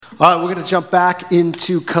All right, we're going to jump back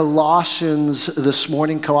into Colossians this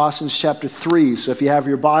morning, Colossians chapter 3. So if you have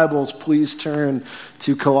your Bibles, please turn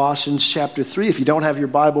to Colossians chapter 3. If you don't have your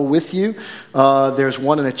Bible with you, there's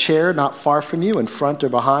one in a chair not far from you, in front or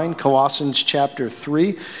behind, Colossians chapter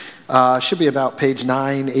 3. Should be about page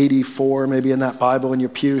 984, maybe in that Bible in your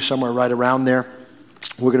pew, somewhere right around there.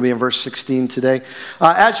 We're going to be in verse 16 today.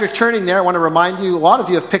 As you're turning there, I want to remind you, a lot of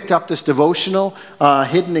you have picked up this devotional,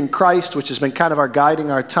 Hidden in Christ, which has been kind of our guiding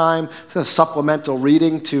our time, a supplemental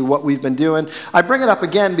reading to what we've been doing. I bring it up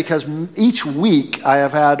again because each week I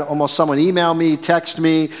have had almost someone email me, text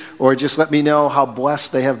me, or just let me know how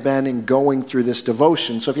blessed they have been in going through this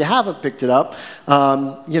devotion. So if you haven't picked it up,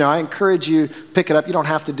 I encourage you, pick it up. You don't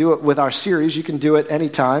have to do it with our series. You can do it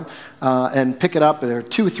anytime and pick it up. There are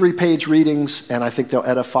 2-3 page readings, and I think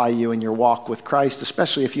they'll edify you in your walk with Christ,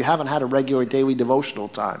 especially if you haven't had a regular daily devotional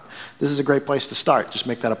time. This is a great place to start. Just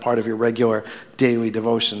make that a part of your regular daily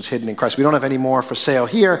devotions, Hidden in Christ. We don't have any more for sale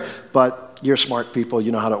here, but you're smart people.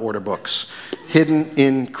 You know how to order books. Hidden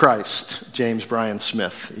in Christ, James Bryan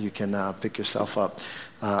Smith. You can pick yourself up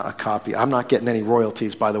a copy. I'm not getting any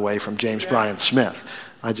royalties, by the way, from James Bryan Smith.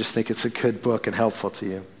 I just think it's a good book and helpful to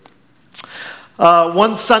you.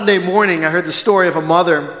 One Sunday morning, I heard the story of a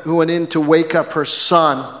mother who went in to wake up her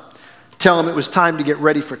son, tell him it was time to get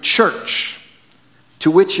ready for church, to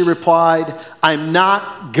which he replied, "I'm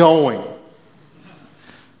not going."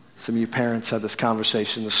 Some of you parents had this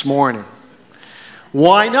conversation this morning.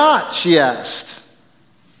 "Why not?" she asked.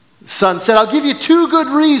 The son said, "I'll give you 2 good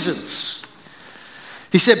reasons."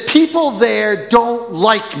 He said, "People there don't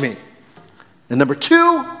like me. And number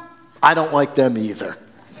 2, I don't like them either."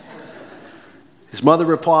 His mother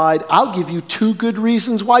replied, "I'll give you 2 good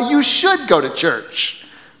reasons why you should go to church.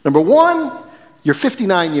 Number 1, you're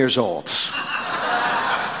 59 years old.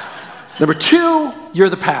 Number 2, you're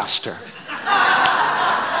the pastor.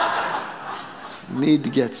 You need to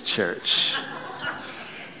get to church."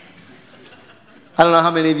 I don't know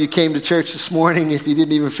how many of you came to church this morning if you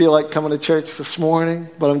didn't even feel like coming to church this morning,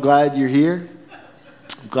 but I'm glad you're here.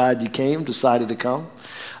 I'm glad you came, decided to come.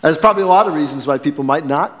 There's probably a lot of reasons why people might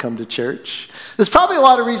not come to church. There's probably a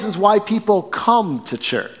lot of reasons why people come to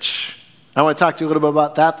church. I want to talk to you a little bit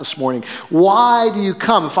about that this morning. Why do you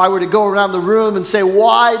come? If I were to go around the room and say,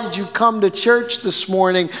 "Why did you come to church this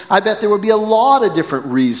morning?" I bet there would be a lot of different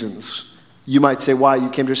reasons. You might say why you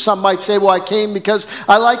came to church. Some might say, "Well, I came because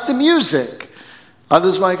I like the music."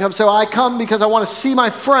 Others might come and say, "Well, I come because I want to see my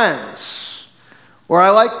friends." Or, "I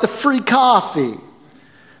like the free coffee."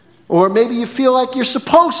 Or maybe you feel like you're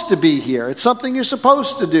supposed to be here. It's something you're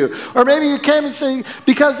supposed to do. Or maybe you came and say,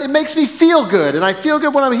 "Because it makes me feel good. And I feel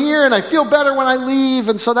good when I'm here. And I feel better when I leave.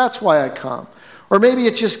 And so that's why I come." Or maybe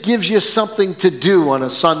it just gives you something to do on a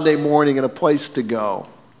Sunday morning and a place to go.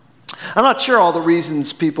 I'm not sure all the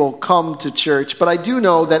reasons people come to church, but I do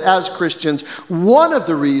know that as Christians, one of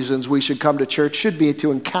the reasons we should come to church should be to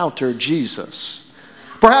encounter Jesus.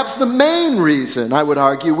 Perhaps the main reason, I would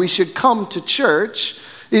argue, we should come to church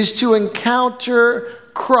is to encounter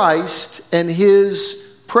Christ and His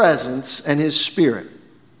presence and His Spirit.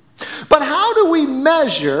 But how do we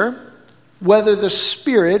measure whether the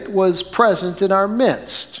Spirit was present in our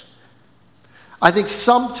midst? I think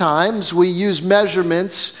sometimes we use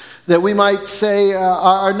measurements that we might say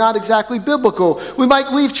are not exactly biblical. We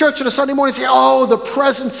might leave church on a Sunday morning and say, "Oh, the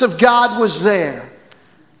presence of God was there."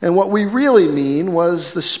 And what we really mean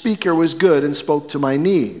was the speaker was good and spoke to my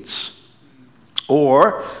needs.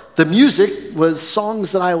 Or the music was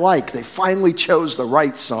songs that I like. They finally chose the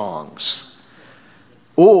right songs.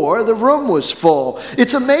 Or the room was full.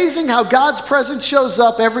 It's amazing how God's presence shows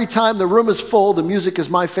up every time the room is full, the music is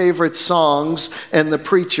my favorite songs, and the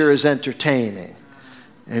preacher is entertaining.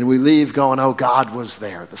 And we leave going, "Oh, God was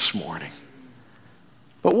there this morning."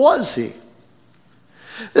 But was He?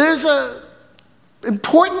 There's an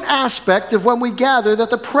important aspect of when we gather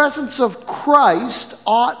that the presence of Christ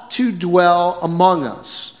ought to dwell among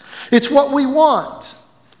us. It's what we want.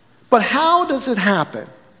 But how does it happen?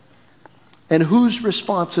 And whose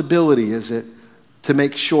responsibility is it to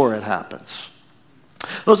make sure it happens?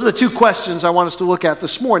 Those are the 2 questions I want us to look at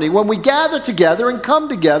this morning. When we gather together and come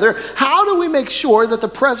together, how do we make sure that the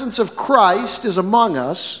presence of Christ is among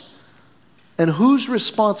us? And whose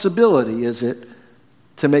responsibility is it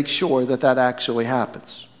to make sure that that actually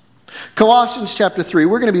happens? Colossians chapter 3,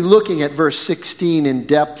 we're going to be looking at verse 16 in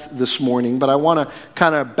depth this morning, but I want to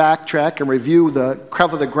kind of backtrack and review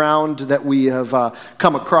cover the ground that we have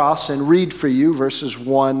come across and read for you verses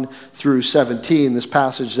 1 through 17, this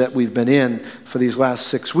passage that we've been in for these last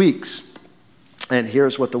 6 weeks. And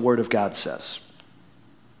here's what the Word of God says.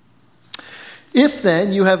 "If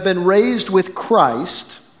then you have been raised with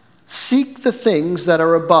Christ, Seek the things that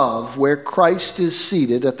are above, where Christ is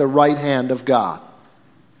seated at the right hand of God.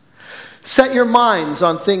 Set your minds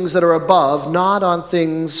on things that are above, not on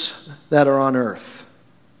things that are on earth.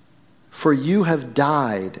 For you have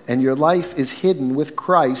died, and your life is hidden with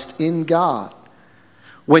Christ in God.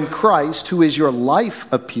 When Christ, who is your life,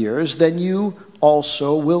 appears, then you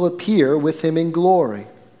also will appear with him in glory.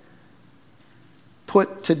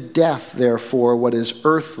 Put to death, therefore, what is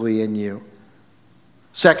earthly in you: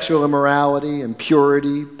 sexual immorality,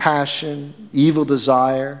 impurity, passion, evil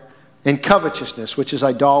desire, and covetousness, which is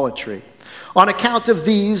idolatry. On account of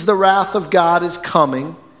these, the wrath of God is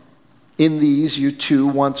coming. In these you too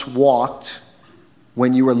once walked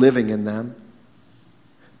when you were living in them.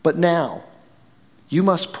 But now you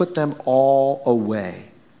must put them all away: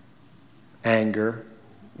 anger,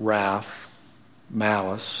 wrath,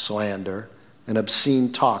 malice, slander, and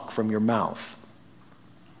obscene talk from your mouth.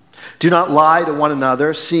 Do not lie to one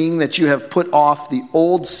another, seeing that you have put off the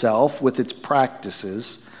old self with its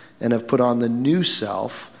practices and have put on the new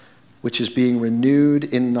self, which is being renewed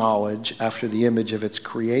in knowledge after the image of its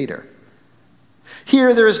creator.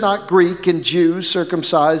 Here there is not Greek and Jew,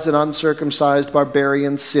 circumcised and uncircumcised,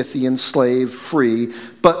 barbarian, Scythian, slave, free,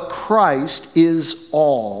 but Christ is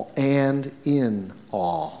all and in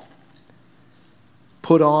all.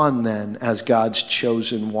 Put on then, as God's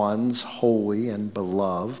chosen ones, holy and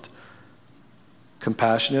beloved,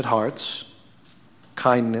 compassionate hearts,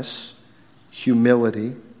 kindness,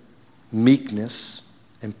 humility, meekness,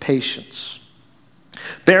 and patience,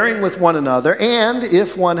 bearing with one another, and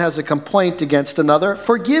if one has a complaint against another,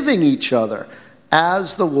 forgiving each other.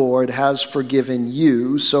 As the Lord has forgiven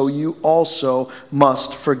you, so you also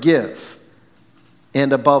must forgive.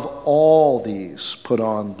 And above all these, put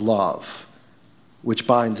on love, which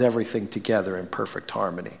binds everything together in perfect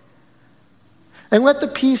harmony. And let the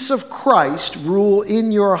peace of Christ rule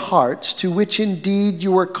in your hearts, to which indeed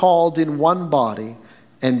you were called in one body,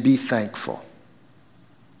 and be thankful.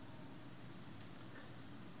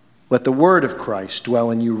 Let the word of Christ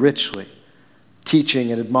dwell in you richly,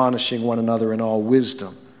 teaching and admonishing one another in all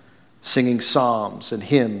wisdom, singing psalms and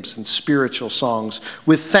hymns and spiritual songs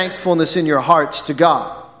with thankfulness in your hearts to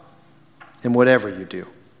God. And whatever you do,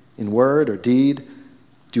 in word or deed,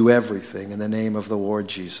 do everything in the name of the Lord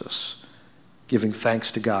Jesus, giving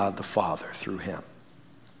thanks to God the Father through him.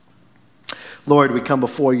 Lord, we come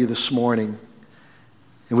before you this morning,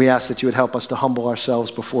 and we ask that you would help us to humble ourselves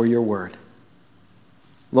before your word.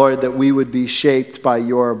 Lord, that we would be shaped by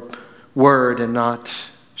your word and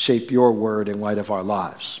not shape your word in light of our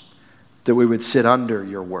lives. That we would sit under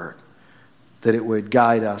your word. That it would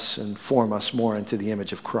guide us and form us more into the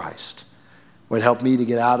image of Christ. Lord, help me to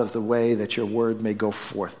get out of the way that your word may go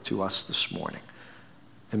forth to us this morning.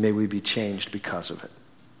 And may we be changed because of it.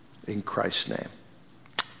 In Christ's name,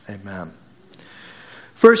 amen.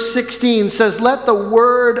 Verse 16 says, let the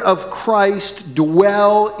word of Christ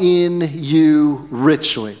dwell in you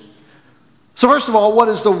richly. So first of all, what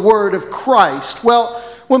is the word of Christ? Well,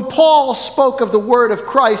 when Paul spoke of the word of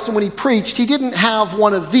Christ and when he preached, he didn't have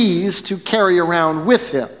one of these to carry around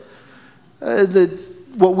with him.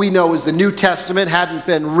 What we know as the New Testament hadn't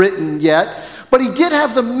been written yet, but he did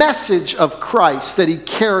have the message of Christ that he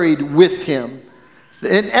carried with him,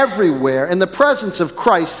 and everywhere, and the presence of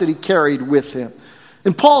Christ that he carried with him.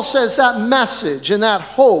 And Paul says that message and that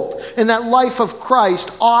hope and that life of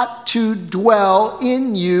Christ ought to dwell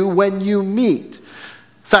in you when you meet.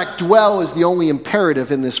 In fact, dwell is the only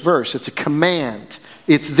imperative in this verse. It's a command.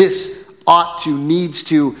 It's this ought to, needs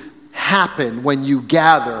to happen when you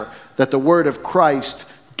gather, that the word of Christ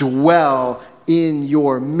dwell in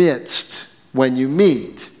your midst when you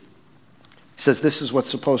meet. He says this is what's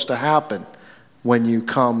supposed to happen when you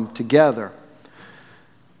come together.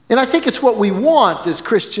 And I think it's what we want as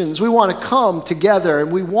Christians. We want to come together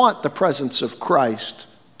and we want the presence of Christ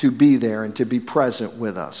to be there and to be present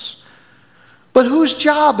with us. But whose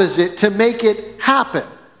job is it to make it happen?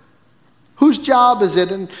 Whose job is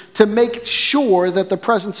it to make sure that the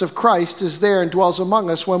presence of Christ is there and dwells among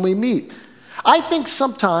us when we meet? I think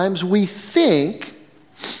sometimes we think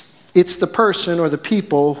it's the person or the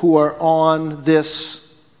people who are on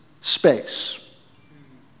this space.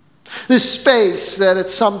 This space that at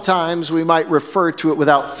sometimes we might refer to it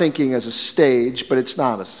without thinking as a stage, but it's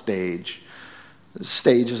not a stage. The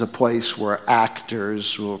stage is a place where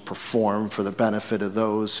actors will perform for the benefit of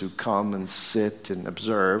those who come and sit and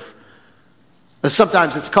observe.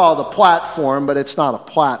 Sometimes it's called a platform, but it's not a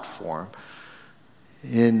platform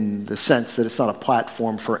in the sense that it's not a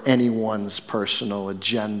platform for anyone's personal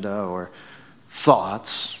agenda or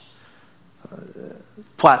thoughts.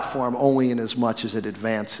 Platform only in as much as it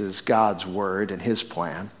advances God's word and his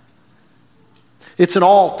plan. It's an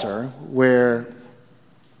altar where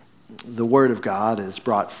the Word of God is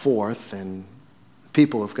brought forth and the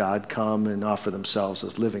people of God come and offer themselves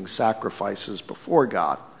as living sacrifices before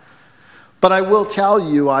God. But I will tell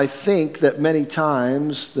you, I think that many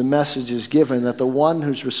times the message is given that the one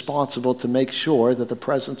who's responsible to make sure that the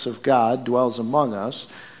presence of God dwells among us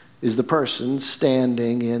is the person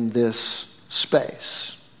standing in this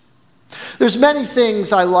space. There's many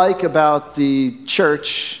things I like about the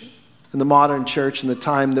church and the modern church and the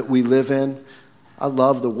time that we live in. I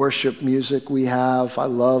love the worship music we have. I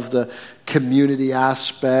love the community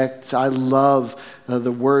aspect. I love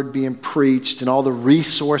the word being preached and all the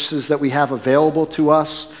resources that we have available to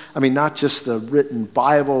us. I mean, not just the written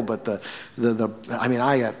Bible, but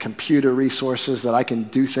I got computer resources that I can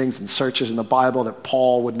do things and searches in the Bible that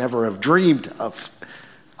Paul would never have dreamed of.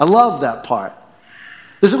 I love that part.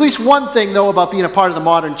 There's at least one thing, though, about being a part of the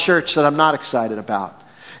modern church that I'm not excited about.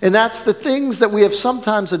 And that's the things that we have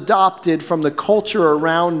sometimes adopted from the culture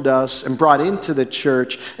around us and brought into the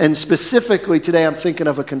church. And specifically today, I'm thinking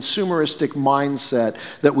of a consumeristic mindset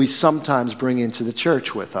that we sometimes bring into the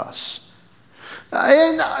church with us.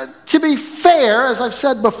 And to be fair, as I've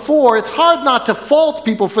said before, it's hard not to fault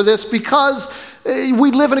people for this because we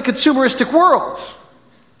live in a consumeristic world.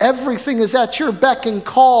 Everything is at your beck and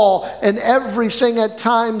call, and everything at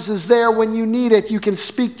times is there when you need it. You can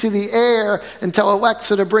speak to the air and tell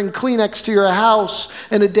Alexa to bring Kleenex to your house,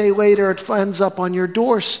 and a day later it ends up on your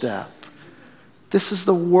doorstep. This is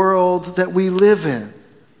the world that we live in.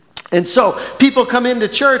 And so people come into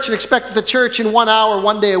church and expect that the church in 1 hour,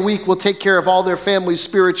 1 day a week will take care of all their family's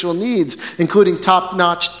spiritual needs, including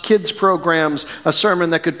top-notch kids programs, a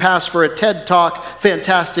sermon that could pass for a TED Talk,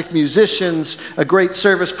 fantastic musicians, a great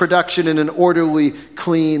service production in an orderly,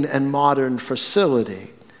 clean, and modern facility.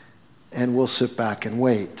 And we'll sit back and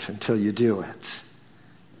wait until you do it.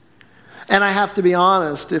 And I have to be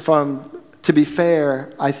honest, to be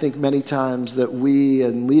fair, I think many times that we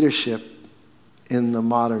in leadership in the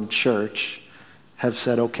modern church have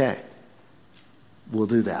said, okay, we'll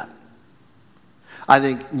do that. I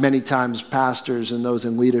think many times pastors and those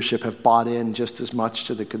in leadership have bought in just as much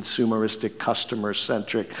to the consumeristic,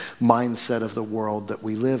 customer-centric mindset of the world that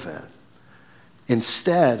we live in.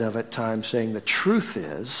 Instead of at times saying the truth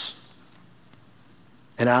is,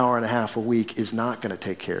 an hour and a half a week is not going to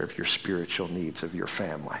take care of your spiritual needs of your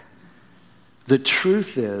family. The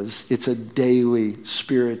truth is, it's a daily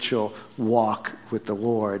spiritual walk with the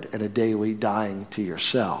Lord and a daily dying to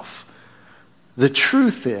yourself. The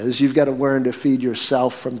truth is, you've got to learn to feed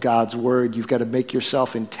yourself from God's word. You've got to make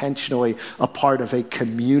yourself intentionally a part of a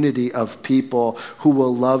community of people who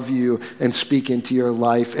will love you and speak into your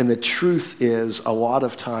life. And the truth is, a lot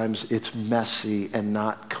of times it's messy and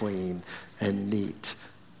not clean and neat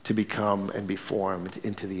to become and be formed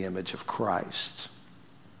into the image of Christ.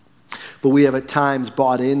 But we have at times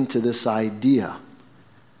bought into this idea,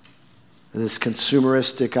 this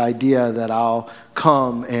consumeristic idea that I'll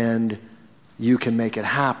come and you can make it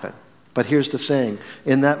happen. But here's the thing.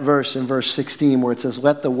 In that verse, in verse 16, where it says,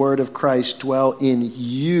 let the word of Christ dwell in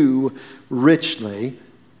you richly,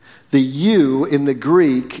 the you in the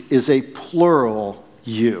Greek is a plural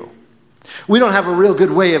you. We don't have a real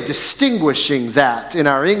good way of distinguishing that in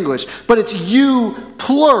our English, but it's you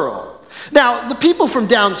plural. Now, the people from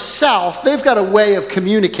down south, they've got a way of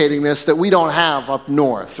communicating this that we don't have up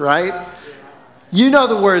north, right? You know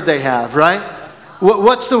the word they have, right?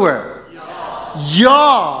 What's the word?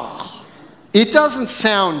 Y'all. It doesn't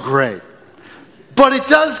sound great, but it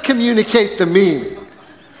does communicate the meaning.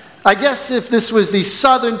 I guess if this was the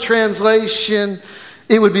southern translation,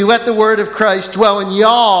 it would be let the word of Christ dwell in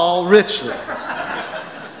y'all richly.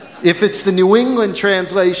 If it's the New England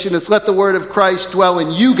translation, it's let the word of Christ dwell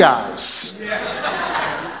in you guys.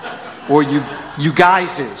 Or you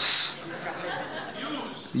guyses.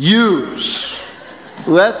 Use.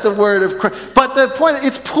 Let the word of Christ. But the point,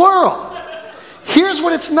 it's plural. Here's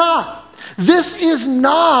what it's not. This is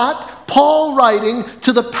not Paul writing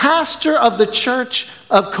to the pastor of the church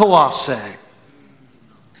of Colossae.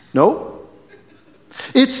 Nope.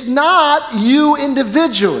 It's not you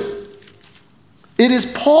individually. It is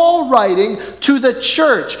Paul writing to the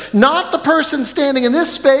church, not the person standing in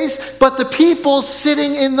this space, but the people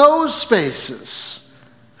sitting in those spaces.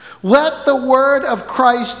 Let the word of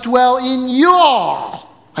Christ dwell in you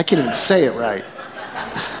all. I can't even say it right.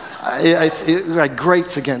 It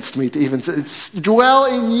grates against me to even say it's dwell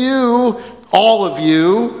in you,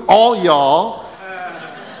 all y'all,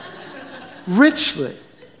 richly.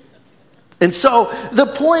 And so the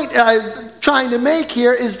point I'm trying to make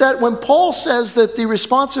here is that when Paul says that the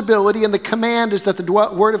responsibility and the command is that the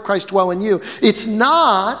word of Christ dwell in you, it's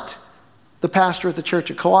not the pastor at the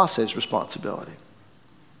church at Colossae's responsibility.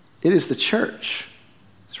 It is the church's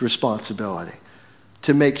responsibility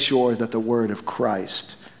to make sure that the word of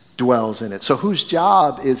Christ dwells in it. So whose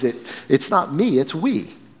job is it? It's not me, it's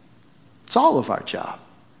we. It's all of our job.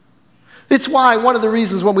 It's why one of the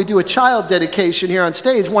reasons when we do a child dedication here on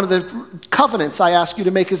stage, one of the covenants I ask you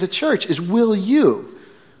to make as a church is, will you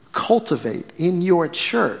cultivate in your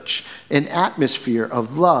church an atmosphere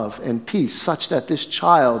of love and peace such that this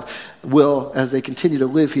child will, as they continue to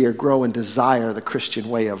live here, grow and desire the Christian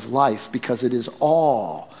way of life, because it is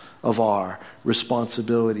all of our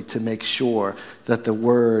responsibility to make sure that the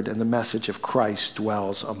word and the message of Christ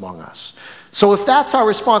dwells among us. So if that's our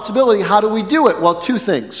responsibility, how do we do it? Well, two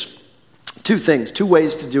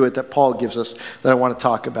ways to do it that Paul gives us that I want to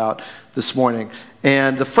talk about this morning.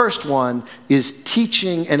 And the first one is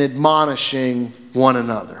teaching and admonishing one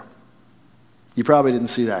another. You probably didn't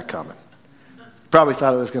see that coming. You probably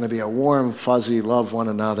thought it was going to be a warm, fuzzy, love one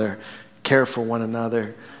another, care for one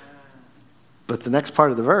another. But the next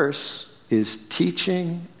part of the verse is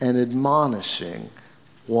teaching and admonishing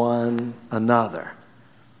one another.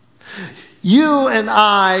 You and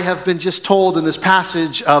I have been just told in this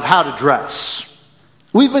passage of how to dress.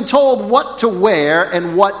 We've been told what to wear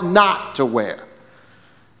and what not to wear.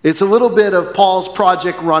 It's a little bit of Paul's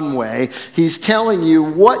Project Runway. He's telling you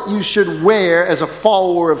what you should wear as a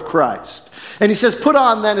follower of Christ. And he says, put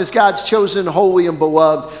on then as God's chosen, holy and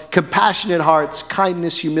beloved, compassionate hearts,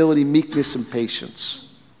 kindness, humility, meekness, and patience.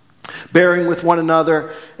 Bearing with one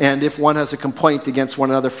another, and if one has a complaint against one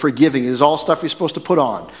another, forgiving. It is all stuff you're supposed to put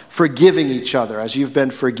on. Forgiving each other as you've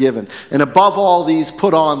been forgiven. And above all these,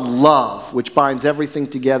 put on love, which binds everything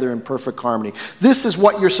together in perfect harmony. This is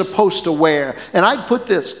what you're supposed to wear. And I put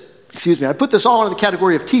this all into the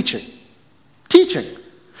category of teaching. Teaching.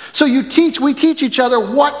 So we teach each other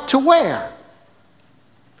what to wear.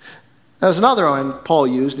 There's another one Paul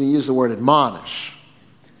used, and he used the word admonish.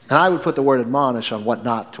 And I would put the word admonish on what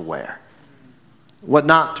not to wear. What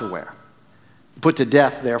not to wear. Put to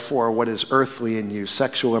death, therefore, what is earthly in you,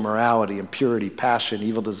 sexual immorality, impurity, passion,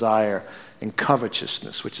 evil desire, and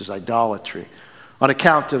covetousness, which is idolatry. On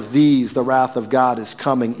account of these, the wrath of God is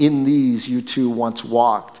coming. In these you too once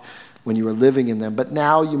walked when you were living in them. But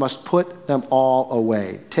now you must put them all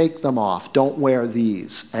away. Take them off. Don't wear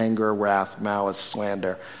these: anger, wrath, malice,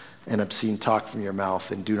 slander, and obscene talk from your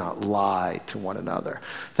mouth, and do not lie to one another.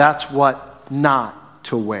 That's what not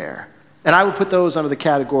to wear. And I would put those under the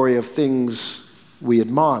category of things we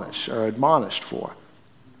admonish or admonished for.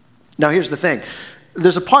 Now here's the thing.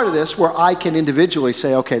 There's a part of this where I can individually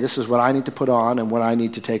say, okay, this is what I need to put on and what I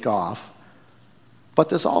need to take off. But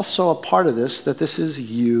there's also a part of this that this is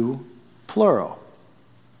you, plural.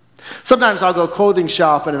 Sometimes I'll go clothing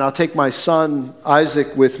shopping and I'll take my son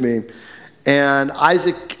Isaac with me. And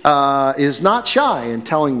Isaac is not shy in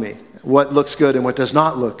telling me what looks good and what does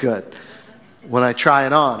not look good when I try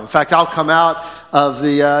it on. In fact, I'll come out of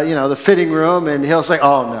the fitting room and he'll say,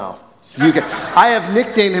 "Oh no, I have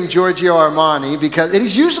nicknamed him Giorgio Armani and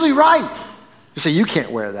he's usually right. You say, "You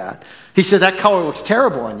can't wear that." He said, "That color looks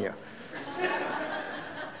terrible on you."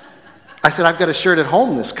 I said, "I've got a shirt at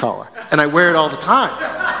home this color and I wear it all the time."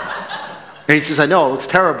 And he says, "I know, it looks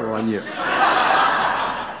terrible on you.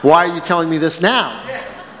 Why are you telling me this now?"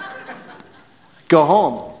 Go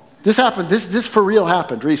home. This happened, this for real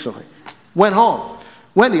happened recently. Went home.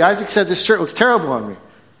 "Wendy, Isaac said this shirt looks terrible on me."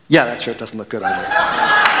 "Yeah, that shirt doesn't look good on me.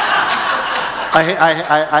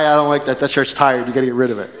 I don't like that. That shirt's tired. You got to get rid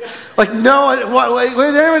of it." Like, no,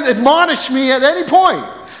 would anyone admonish me at any point?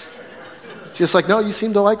 It's just like, no, you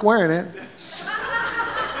seem to like wearing it.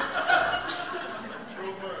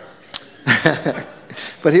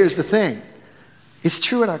 But here's the thing. It's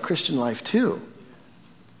true in our Christian life too.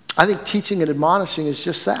 I think teaching and admonishing is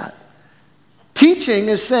just that. Teaching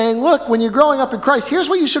is saying, look, when you're growing up in Christ, here's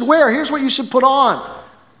what you should wear, here's what you should put on.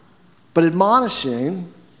 But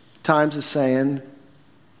admonishing times is saying,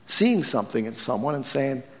 seeing something in someone and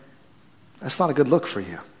saying, that's not a good look for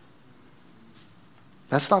you.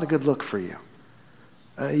 That's not a good look for you.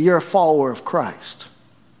 You're a follower of Christ.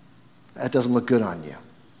 That doesn't look good on you.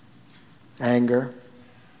 Anger,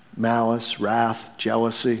 malice, wrath,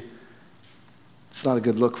 jealousy. It's not a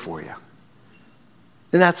good look for you.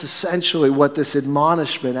 And that's essentially what this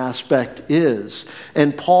admonishment aspect is.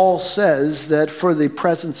 And Paul says that for the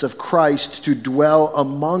presence of Christ to dwell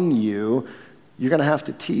among you, you're going to have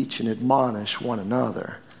to teach and admonish one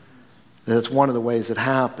another. That's one of the ways it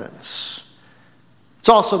happens. It's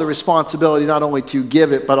also the responsibility not only to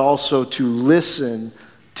give it, but also to listen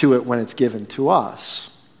to it when it's given to us.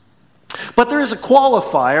 But there is a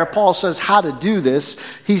qualifier. Paul says how to do this.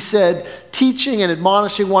 He said, teaching and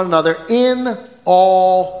admonishing one another in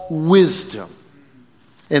all wisdom.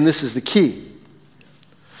 And this is the key.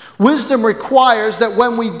 Wisdom requires that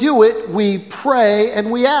when we do it, we pray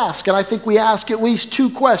and we ask. And I think we ask at least two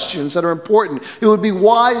questions that are important. It would be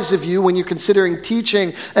wise of you when you're considering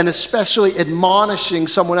teaching and especially admonishing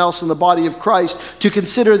someone else in the body of Christ to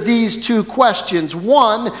consider these two questions.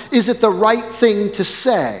 One, is it the right thing to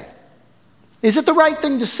say? Is it the right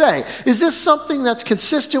thing to say? Is this something that's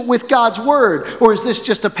consistent with God's word? Or is this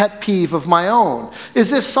just a pet peeve of my own?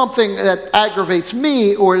 Is this something that aggravates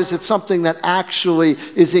me? Or is it something that actually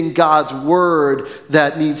is in God's word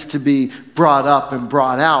that needs to be brought up and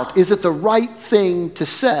brought out? Is it the right thing to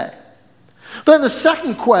say? But then the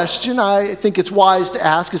second question I think it's wise to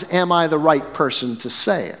ask is, am I the right person to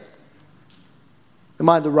say it? Am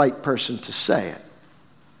I the right person to say it?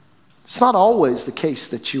 It's not always the case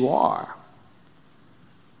that you are.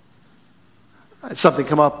 Something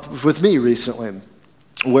come up with me recently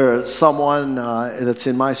where someone that's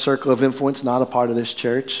in my circle of influence, not a part of this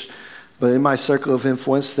church, but in my circle of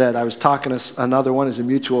influence, that I was talking to another one as a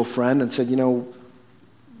mutual friend and said,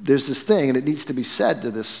 there's this thing and it needs to be said to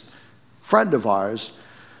this friend of ours.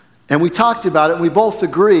 And we talked about it and we both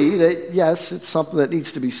agree that yes, it's something that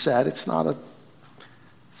needs to be said. It's not a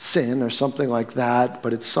sin or something like that,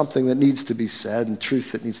 but it's something that needs to be said and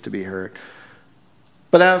truth that needs to be heard.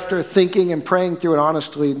 But after thinking and praying through it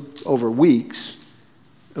honestly over weeks,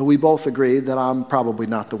 we both agreed that I'm probably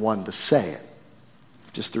not the one to say it.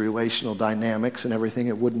 Just the relational dynamics and everything,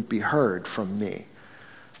 it wouldn't be heard from me.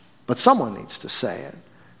 But someone needs to say it.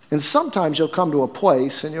 And sometimes you'll come to a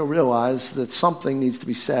place and you'll realize that something needs to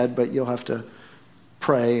be said, but you'll have to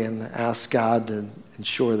pray and ask God to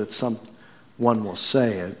ensure that someone will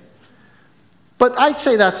say it. But I'd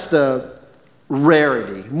say that's the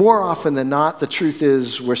rarity. More often than not, the truth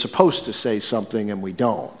is we're supposed to say something and we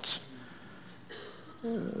don't.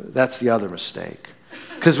 That's the other mistake.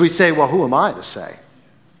 Because we say, well, who am I to say?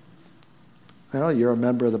 Well, you're a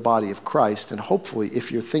member of the body of Christ, and hopefully if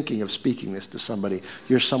you're thinking of speaking this to somebody,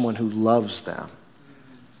 you're someone who loves them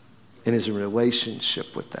and is in a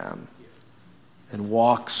relationship with them and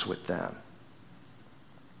walks with them.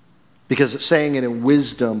 Because saying it in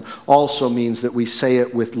wisdom also means that we say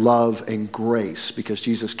it with love and grace, because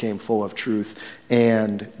Jesus came full of truth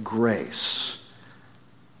and grace.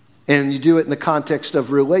 And you do it in the context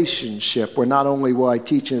of relationship, where not only will I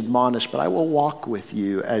teach and admonish, but I will walk with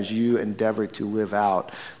you as you endeavor to live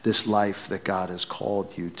out this life that God has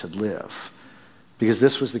called you to live. Because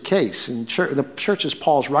this was the case. In the churches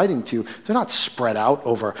Paul's writing to, they're not spread out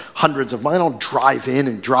over hundreds of miles. They don't drive in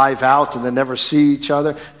and drive out and then never see each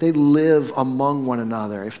other. They live among one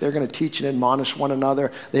another. If they're going to teach and admonish one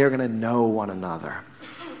another, they are going to know one another.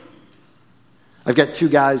 I've got two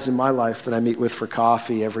guys in my life that I meet with for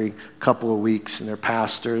coffee every couple of weeks, and they're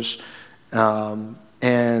pastors.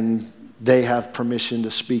 And they have permission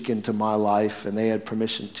to speak into my life, and they had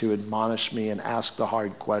permission to admonish me and ask the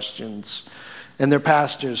hard questions. And they're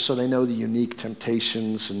pastors, so they know the unique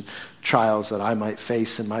temptations and trials that I might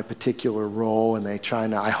face in my particular role, and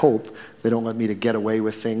I hope they don't let me to get away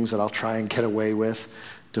with things that I'll try and get away with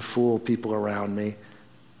to fool people around me.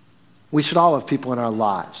 We should all have people in our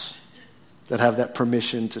lives that have that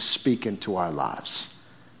permission to speak into our lives,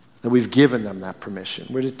 that we've given them that permission.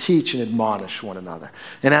 We're to teach and admonish one another.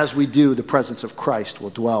 And as we do, the presence of Christ will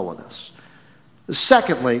dwell with us.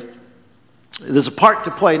 Secondly, there's a part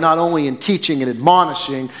to play not only in teaching and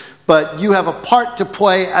admonishing, but you have a part to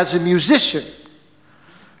play as a musician.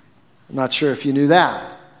 I'm not sure if you knew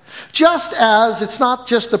that. Just as it's not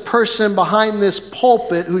just the person behind this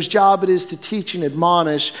pulpit whose job it is to teach and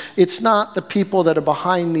admonish, it's not the people that are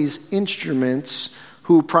behind these instruments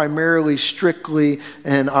who primarily, strictly,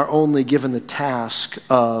 and are only given the task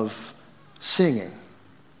of singing.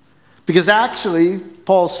 Because actually,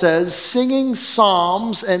 Paul says, singing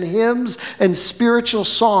psalms and hymns and spiritual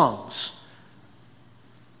songs.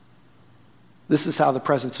 This is how the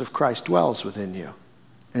presence of Christ dwells within you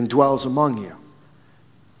and dwells among you.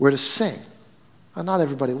 We're to sing. Well, not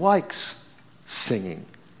everybody likes singing,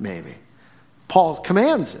 maybe. Paul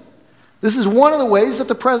commands it. This is one of the ways that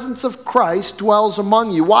the presence of Christ dwells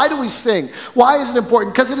among you. Why do we sing? Why is it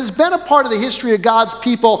important? Because it has been a part of the history of God's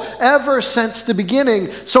people ever since the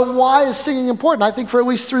beginning. So why is singing important? I think for at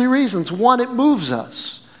least three reasons. One, it moves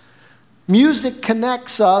us. Music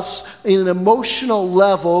connects us in an emotional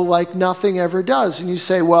level like nothing ever does. And you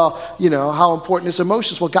say, well, how important is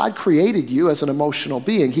emotions? Well, God created you as an emotional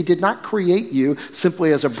being. He did not create you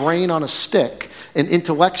simply as a brain on a stick, an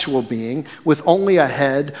intellectual being with only a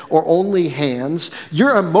head or only hands.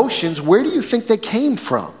 Your emotions, where do you think they came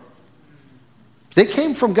from? They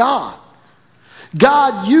came from God.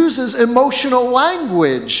 God uses emotional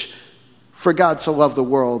language. For God so loved the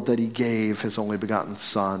world that he gave his only begotten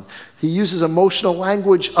Son. He uses emotional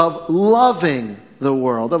language of loving the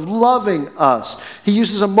world, of loving us. He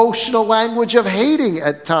uses emotional language of hating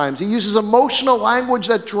at times. He uses emotional language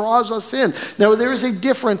that draws us in. Now, there is a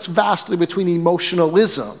difference vastly between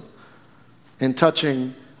emotionalism and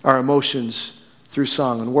touching our emotions through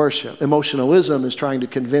song and worship. Emotionalism is trying to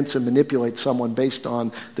convince and manipulate someone based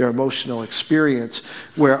on their emotional experience,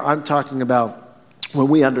 where I'm talking about when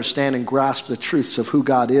we understand and grasp the truths of who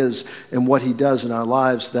God is and what he does in our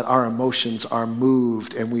lives, that our emotions are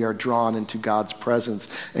moved and we are drawn into God's presence.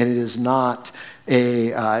 And it is not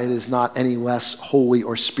any less holy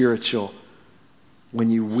or spiritual when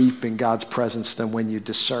you weep in God's presence than when you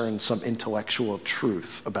discern some intellectual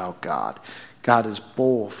truth about God. God is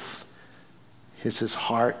both. It's his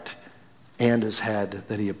heart and his head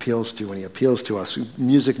that he appeals to when he appeals to us.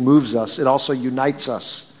 Music moves us. It also unites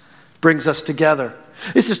us, brings us together.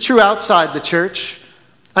 This is true outside the church.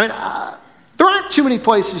 I mean, there aren't too many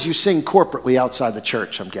places you sing corporately outside the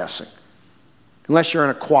church, I'm guessing. Unless you're in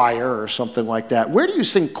a choir or something like that. Where do you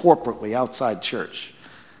sing corporately outside church?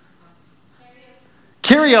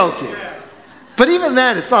 Karaoke. But even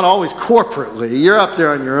then, it's not always corporately. You're up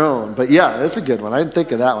there on your own. But yeah, that's a good one. I didn't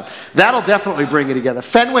think of that one. That'll definitely bring you together.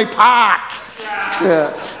 Fenway Park.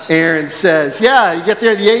 Yeah. Aaron says, yeah, you get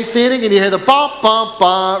there in the 8th inning and you hear the bump, bump,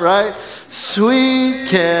 bump, right? Sweet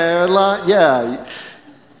Caroline. Yeah.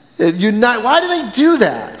 Why do they do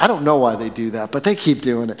that? I don't know why they do that, but they keep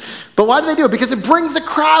doing it. But why do they do it? Because it brings the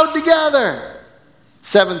crowd together.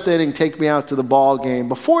 7th inning, take me out to the ball game.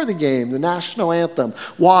 Before the game, the national anthem.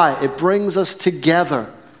 Why? It brings us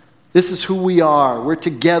together. This is who we are. We're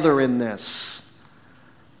together in this.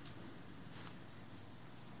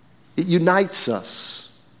 It unites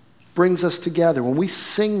us, brings us together. When we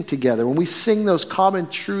sing together, when we sing those common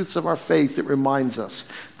truths of our faith, it reminds us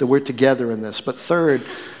that we're together in this. But third,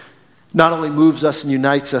 not only moves us and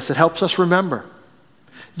unites us, it helps us remember.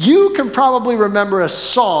 You can probably remember a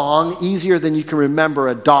song easier than you can remember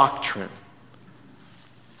a doctrine.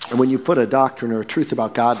 And when you put a doctrine or a truth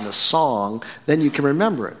about God in a song, then you can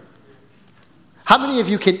remember it. How many of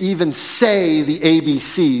you can even say the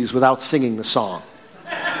ABCs without singing the song?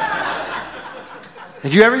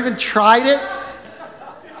 Have you ever even tried it?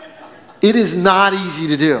 It is not easy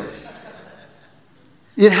to do.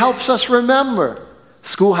 It helps us remember.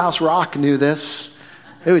 Schoolhouse Rock knew this.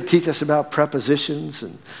 They would teach us about prepositions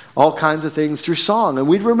and all kinds of things through song, and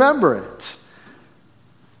we'd remember it.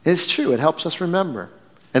 And it's true, it helps us remember.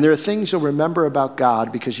 And there are things you'll remember about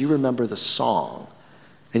God because you remember the song,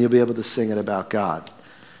 and you'll be able to sing it about God.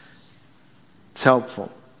 It's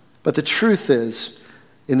helpful. But the truth is,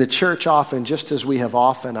 in the church often, just as we have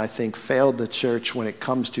often, I think, failed the church when it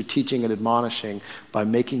comes to teaching and admonishing by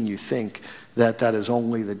making you think that that is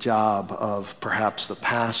only the job of perhaps the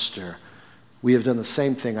pastor, we have done the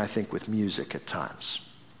same thing, I think, with music at times.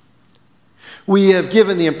 We have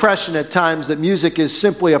given the impression at times that music is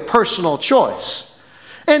simply a personal choice.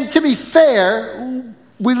 And to be fair,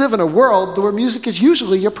 we live in a world where music is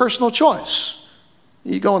usually your personal choice.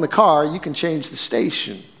 You go in the car, you can change the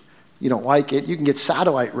station. You don't like it, you can get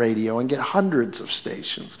satellite radio and get hundreds of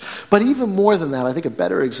stations. But even more than that, I think a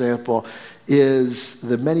better example is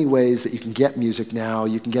the many ways that you can get music now.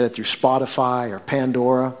 You can get it through Spotify or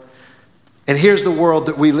Pandora. And here's the world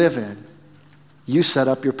that we live in. You set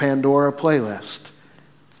up your Pandora playlist.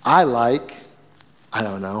 I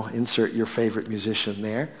don't know, insert your favorite musician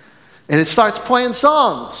there. And it starts playing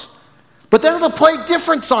songs. But then it'll play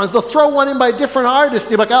different songs. They'll throw one in by a different artist.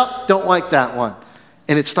 You're like, oh, don't like that one.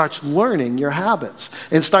 And it starts learning your habits.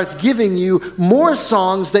 And starts giving you more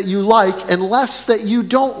songs that you like and less that you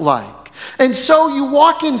don't like. And so you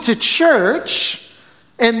walk into church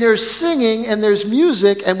and there's singing and there's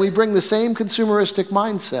music, and we bring the same consumeristic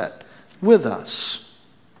mindset with us.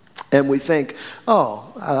 And we think,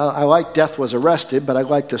 I like Death Was Arrested, but I'd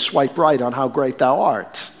like to swipe right on How Great Thou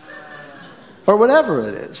Art. Or whatever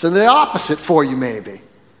it is. And the opposite for you maybe.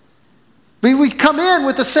 We come in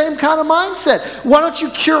with the same kind of mindset. Why don't you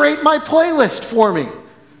curate my playlist for me?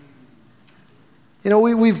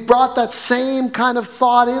 We've brought that same kind of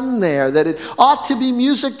thought in there, that it ought to be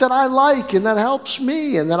music that I like and that helps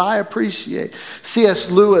me and that I appreciate.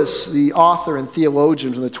 C.S. Lewis, the author and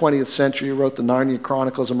theologian from the 20th century, who wrote the Narnia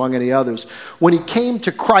Chronicles, among any others, when he came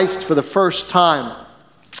to Christ for the first time,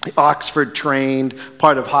 Oxford trained,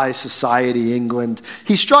 part of high society England,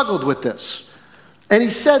 he struggled with this. And he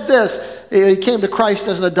said this, he came to Christ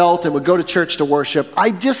as an adult and would go to church to worship. I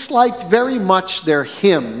disliked very much their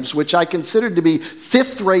hymns, which I considered to be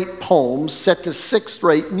fifth-rate poems set to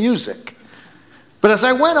sixth-rate music. But as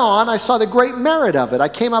I went on, I saw the great merit of it. I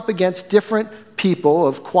came up against different people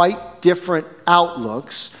of quite different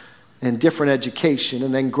outlooks and different education,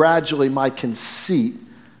 and then gradually my conceit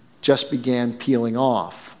just began peeling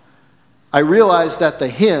off. I realized that the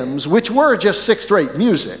hymns, which were just sixth-rate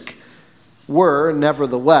music, were,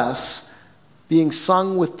 nevertheless, being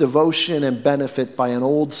sung with devotion and benefit by an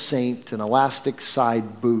old saint in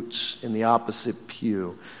elastic-side boots in the opposite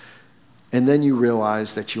pew. And then you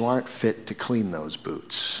realize that you aren't fit to clean those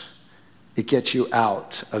boots. It gets you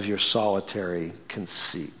out of your solitary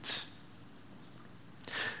conceit.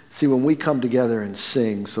 See, when we come together and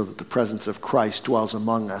sing so that the presence of Christ dwells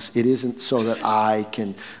among us, it isn't so that I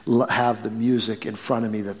can have the music in front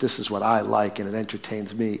of me, that this is what I like and it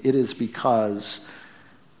entertains me. It is because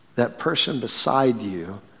that person beside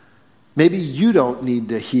you, maybe you don't need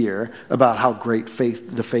to hear about how great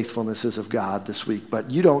the faithfulness is of God this week,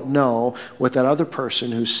 but you don't know what that other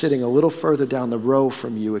person who's sitting a little further down the row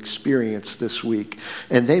from you experienced this week.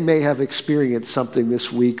 And they may have experienced something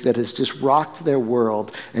this week that has just rocked their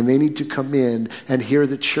world, and they need to come in and hear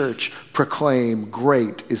the church proclaim,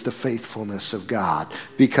 great is the faithfulness of God,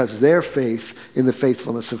 because their faith in the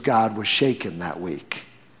faithfulness of God was shaken that week.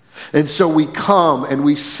 And so we come and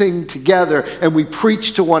we sing together and we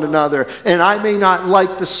preach to one another. And I may not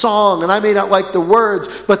like the song and I may not like the words,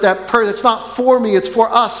 but it's not for me, it's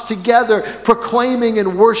for us together proclaiming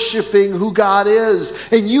and worshiping who God is.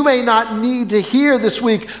 And you may not need to hear this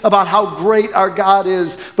week about how great our God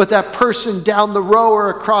is, but that person down the row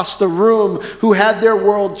or across the room who had their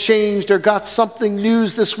world changed or got something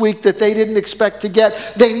news this week that they didn't expect to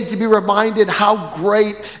get, they need to be reminded how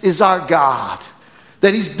great is our God.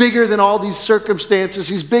 That he's bigger than all these circumstances.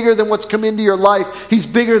 He's bigger than what's come into your life. He's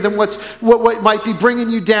bigger than what might be bringing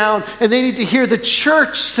you down. And they need to hear the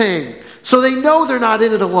church sing so they know they're not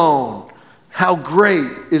in it alone. How great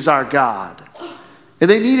is our God. And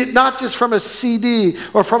they need it not just from a CD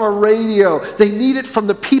or from a radio. They need it from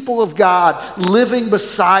the people of God living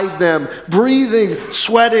beside them, breathing,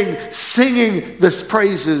 sweating, singing the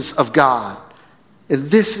praises of God. And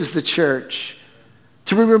this is the church.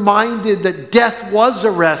 To be reminded that death was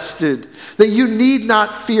arrested, that you need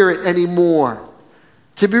not fear it anymore.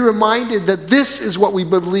 To be reminded that this is what we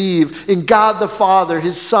believe in God the Father,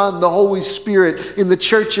 His Son, the Holy Spirit, in the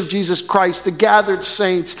Church of Jesus Christ, the gathered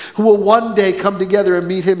saints who will one day come together and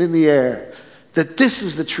meet Him in the air. That this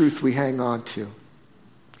is the truth we hang on to.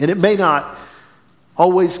 And it may not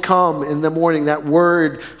always come in the morning, that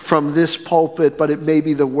word from this pulpit, but it may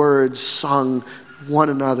be the words sung one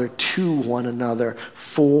another, to one another,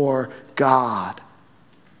 for God.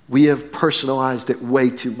 We have personalized it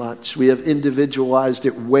way too much. We have individualized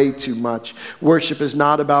it way too much. Worship is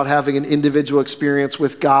not about having an individual experience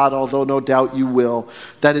with God, although no doubt you will.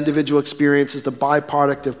 That individual experience is the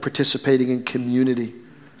byproduct of participating in community.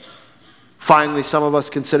 Finally, some of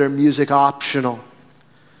us consider music optional.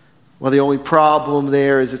 Well, the only problem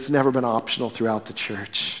there is it's never been optional throughout the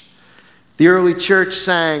church. The early church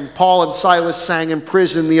sang, Paul and Silas sang in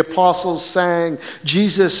prison, the apostles sang,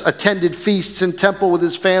 Jesus attended feasts in temple with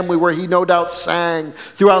his family where he no doubt sang.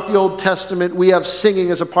 Throughout the Old Testament, we have singing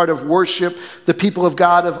as a part of worship. The people of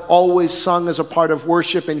God have always sung as a part of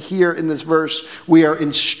worship, and here in this verse, we are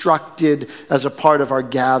instructed as a part of our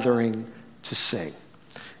gathering to sing.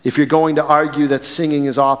 If you're going to argue that singing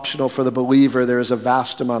is optional for the believer, there is a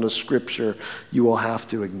vast amount of scripture you will have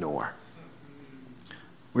to ignore.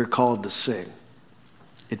 We're called to sing.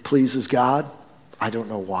 It pleases God. I don't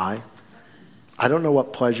know why. I don't know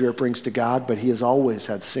what pleasure it brings to God, but He has always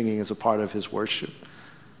had singing as a part of His worship.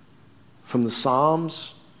 From the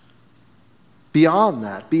Psalms, beyond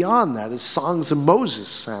that, as songs of Moses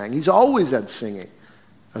sang. He's always had singing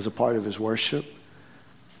as a part of His worship.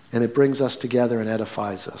 And it brings us together and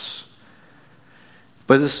edifies us.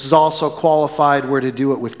 But this is also qualified, we're to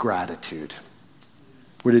do it with gratitude.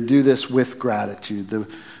 We're to do this with gratitude. The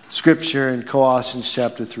scripture in Colossians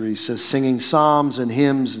chapter 3 says, singing psalms and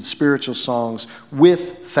hymns and spiritual songs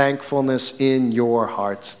with thankfulness in your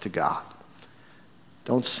hearts to God.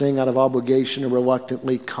 Don't sing out of obligation or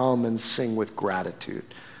reluctantly. Come and sing with gratitude.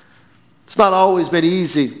 It's not always been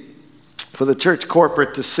easy for the church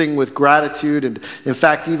corporate to sing with gratitude. And in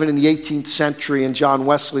fact, even in the 18th century, in John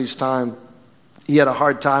Wesley's time, he had a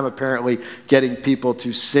hard time apparently getting people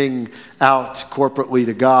to sing out corporately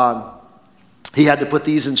to God. He had to put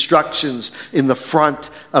these instructions in the front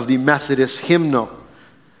of the Methodist hymnal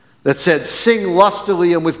that said, "Sing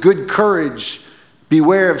lustily and with good courage.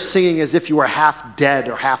 Beware of singing as if you were half dead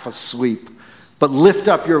or half asleep. But lift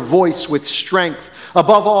up your voice with strength.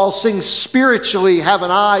 Above all, sing spiritually. Have an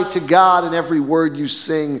eye to God in every word you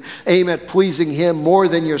sing. Aim at pleasing Him more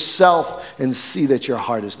than yourself, and see that your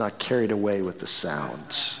heart is not carried away with the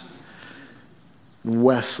sounds."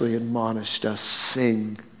 Wesley admonished us,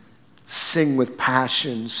 sing. Sing with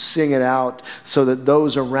passion. Sing it out so that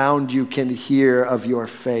those around you can hear of your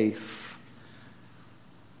faith.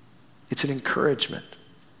 It's an encouragement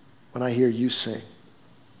when I hear you sing,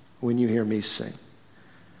 when you hear me sing.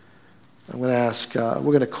 I'm going to ask, we're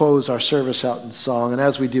going to close our service out in song. And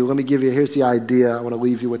as we do, let me give you, here's the idea I want to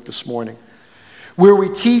leave you with this morning. Where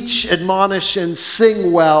we teach, admonish, and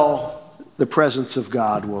sing well, the presence of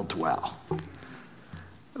God will dwell.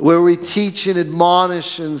 Where we teach and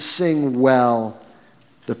admonish and sing well,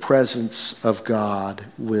 the presence of God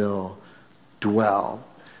will dwell.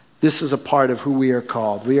 This is a part of who we are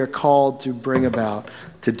called. We are called to bring about,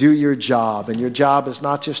 to do your job. And your job is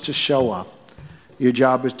not just to show up. Your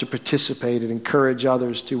job is to participate and encourage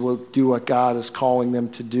others to do what God is calling them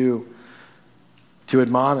to do. To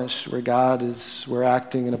admonish where we're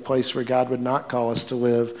acting in a place where God would not call us to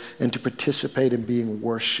live. And to participate in being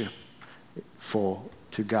worshipful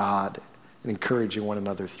to God and encouraging one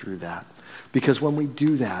another through that. Because when we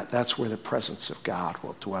do that, that's where the presence of God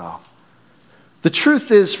will dwell. The truth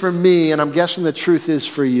is for me, and I'm guessing the truth is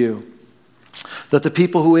for you, that the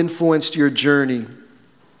people who influenced your journey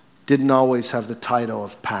didn't always have the title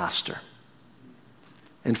of pastor.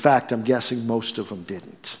 In fact, I'm guessing most of them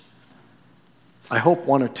didn't. I hope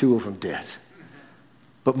one or two of them did,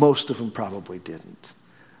 but most of them probably didn't.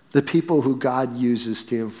 The people who God uses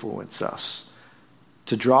to influence us,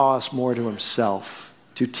 to draw us more to Himself,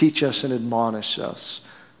 to teach us and admonish us,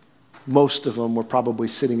 most of them were probably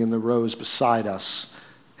sitting in the rows beside us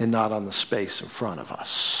and not on the space in front of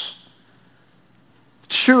us.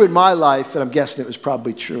 It's true in my life, and I'm guessing it was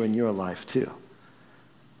probably true in your life too.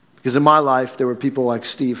 Because in my life, there were people like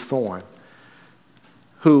Steve Thorne,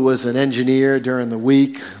 who was an engineer during the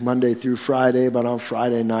week, Monday through Friday, but on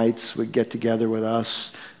Friday nights, we'd get together with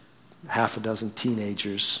us, half a dozen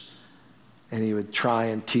teenagers, and he would try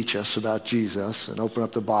and teach us about Jesus and open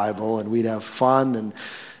up the Bible, and we'd have fun and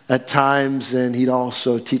at times, and he'd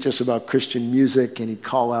also teach us about Christian music, and he'd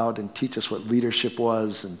call out and teach us what leadership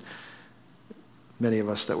was. And many of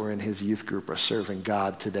us that were in his youth group are serving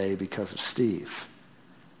God today because of Steve.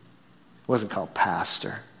 It wasn't called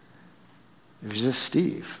pastor. It was just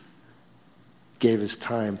Steve. Gave his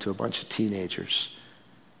time to a bunch of teenagers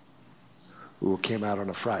who came out on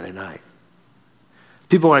a Friday night.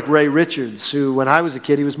 People like Ray Richards, who when I was a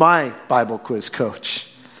kid, he was my Bible quiz coach.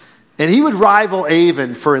 And he would rival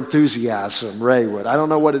Avon for enthusiasm, Ray would. I don't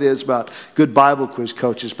know what it is about good Bible quiz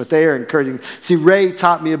coaches, but they are encouraging. See, Ray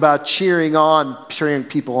taught me about cheering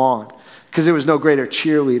people on, because there was no greater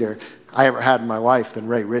cheerleader I ever had in my life than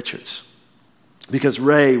Ray Richards. Because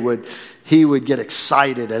Ray would get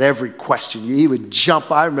excited at every question. He would jump.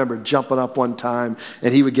 I remember jumping up one time,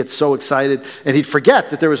 and he would get so excited, and he'd forget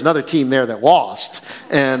that there was another team there that lost.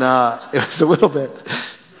 And it was a little bit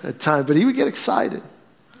at time, but he would get excited.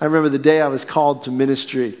 I remember the day I was called to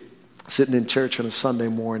ministry, sitting in church on a Sunday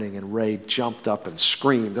morning, and Ray jumped up and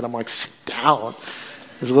screamed. And I'm like, sit down.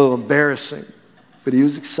 It was a little embarrassing, but he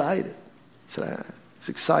was excited. He said, I was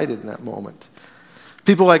excited in that moment.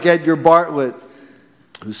 People like Edgar Bartlett,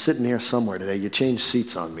 who's sitting here somewhere today. You changed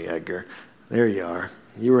seats on me, Edgar. There you are.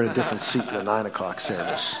 You were in a different seat in the 9 o'clock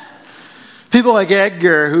service. People like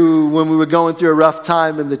Edgar, who, when we were going through a rough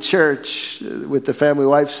time in the church with the Family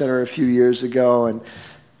Life Center a few years ago, and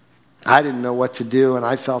I didn't know what to do, and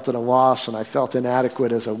I felt at a loss, and I felt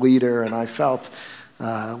inadequate as a leader, and I felt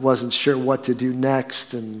wasn't sure what to do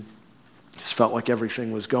next, and just felt like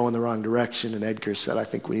everything was going the wrong direction. And Edgar said, I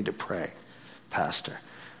think we need to pray, Pastor.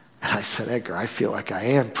 And I said, Edgar, I feel like I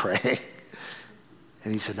am praying.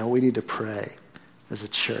 And he said, no, we need to pray as a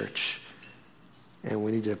church. And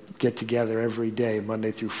we need to get together every day, Monday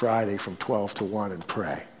through Friday, from 12 to 1 and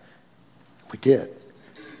pray. We did.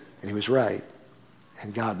 And he was right.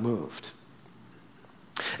 And God moved.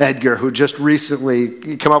 Edgar, who just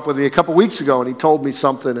recently came up with me a couple weeks ago, and he told me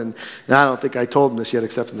something, and I don't think I told him this yet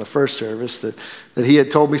except in the first service, that he had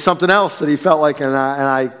told me something else that he felt like, and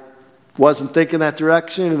I wasn't thinking that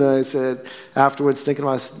direction. And I said afterwards, thinking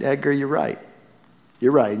about it, Edgar, you're right.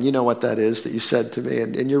 You're right. And you know what that is that you said to me,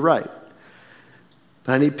 and you're right.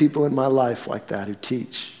 But I need people in my life like that who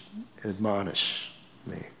teach and admonish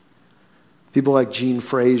me. People like Gene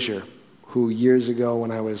Frazier, who years ago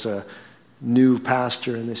when I was a new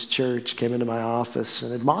pastor in this church came into my office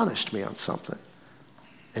and admonished me on something.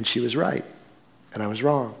 And she was right, and I was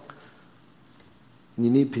wrong. And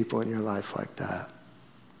you need people in your life like that.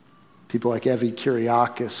 People like Evie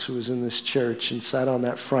Kyriakis, who was in this church and sat on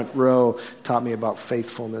that front row, taught me about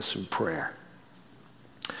faithfulness and prayer.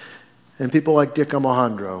 And people like Dick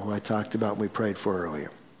Omohandro, who I talked about and we prayed for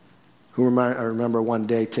earlier. I remember one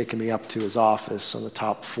day taking me up to his office on the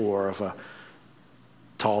top floor of a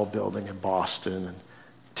tall building in Boston and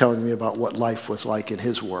telling me about what life was like in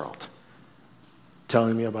his world.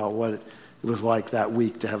 Telling me about what it was like that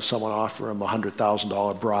week to have someone offer him a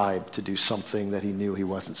 $100,000 bribe to do something that he knew he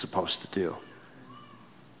wasn't supposed to do.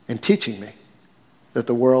 And teaching me that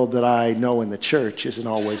the world that I know in the church isn't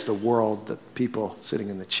always the world that people sitting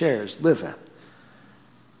in the chairs live in.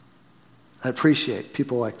 I appreciate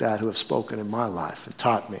people like that who have spoken in my life and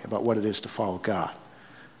taught me about what it is to follow God.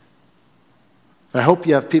 And I hope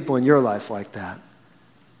you have people in your life like that.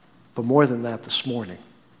 But more than that, this morning,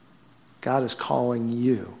 God is calling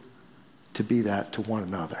you to be that to one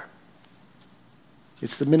another.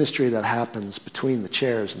 It's the ministry that happens between the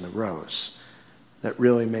chairs and the rows that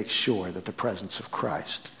really makes sure that the presence of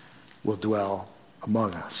Christ will dwell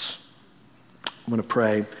among us. I'm going to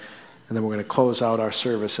pray, and then we're going to close out our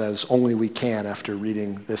service as only we can after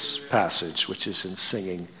reading this passage, which is in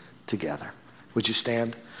singing together. Would you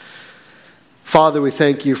stand? Father, we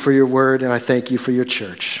thank you for your word, and I thank you for your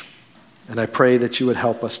church. And I pray that you would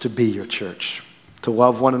help us to be your church, to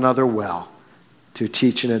love one another well, to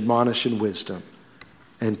teach and admonish in wisdom,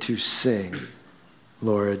 and to sing,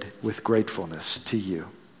 Lord, with gratefulness to you.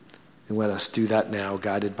 And let us do that now,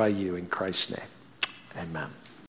 guided by you in Christ's name. Amen.